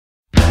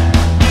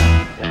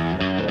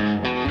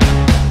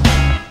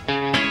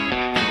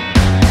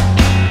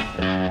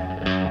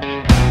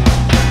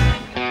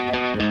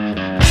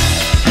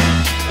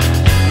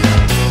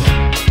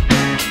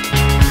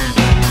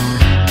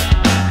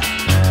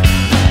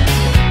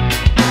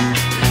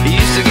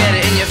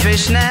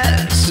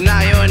fishnets.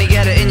 Now you only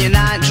get it in your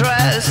night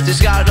dress.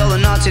 Discarded all the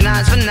naughty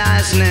nights for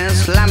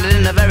niceness. Landed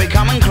in a very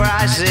common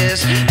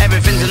crisis.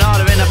 Everything's in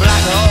order in a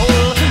black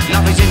hole.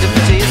 Nothing seems to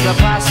pity is the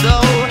past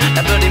though.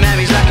 That Bloody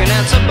Mary's like an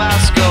El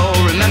Tabasco.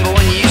 Remember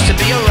when you used to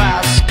be a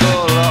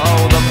rascal?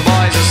 Oh, the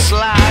boys are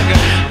slag.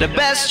 The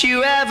best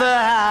you ever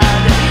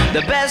had,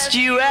 the best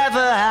you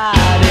ever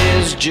had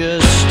is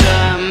just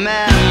a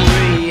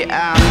memory.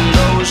 And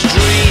those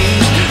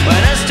dreams,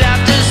 when as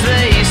daft as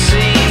they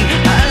seem,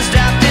 as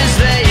daft as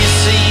they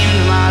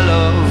seemed, my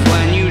love,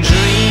 when you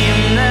dream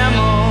them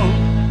all.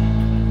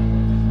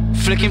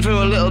 Flicking through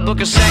a little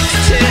book of sex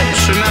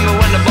tips. Remember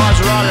when the bars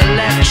were all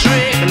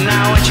electric? And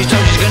now when she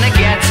told she's gonna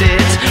get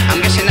it, I'm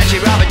guessing that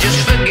she'd rather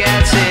just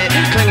forget it.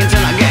 Clinging to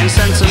not getting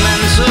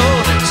sentimental.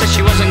 Said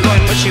she wasn't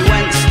going but she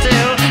went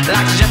still.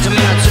 Like a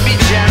gentleman had to be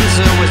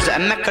gentle. Was it a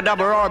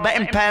Mechadabra or a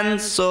betting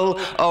pencil?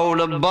 Oh,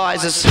 the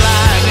boys are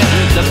slag.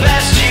 The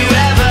best you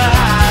ever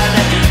had,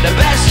 the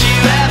best you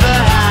ever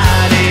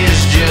had is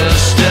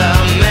just a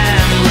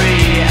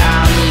memory.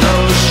 And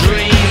those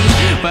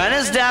dreams, when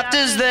as daft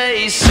as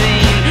they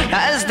seem,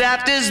 as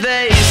daft as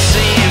they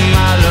seem,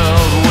 my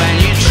love, when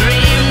you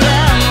dream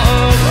them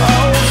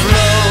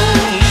overflow.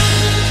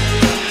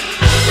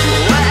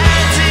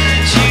 Where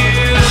did you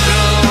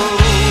go?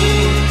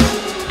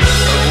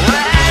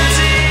 Where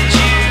did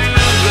you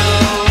go?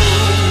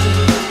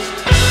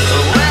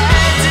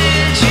 Where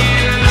did you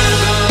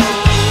go?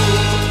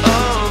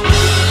 Oh.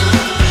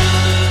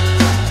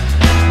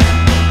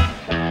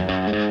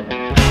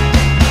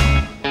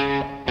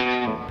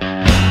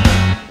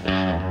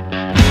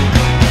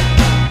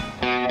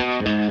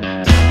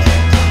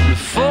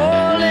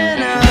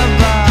 Falling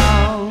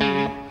about,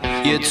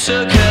 you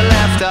took a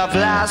left off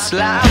last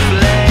life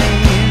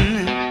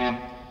lane.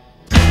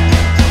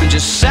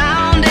 Just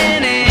sound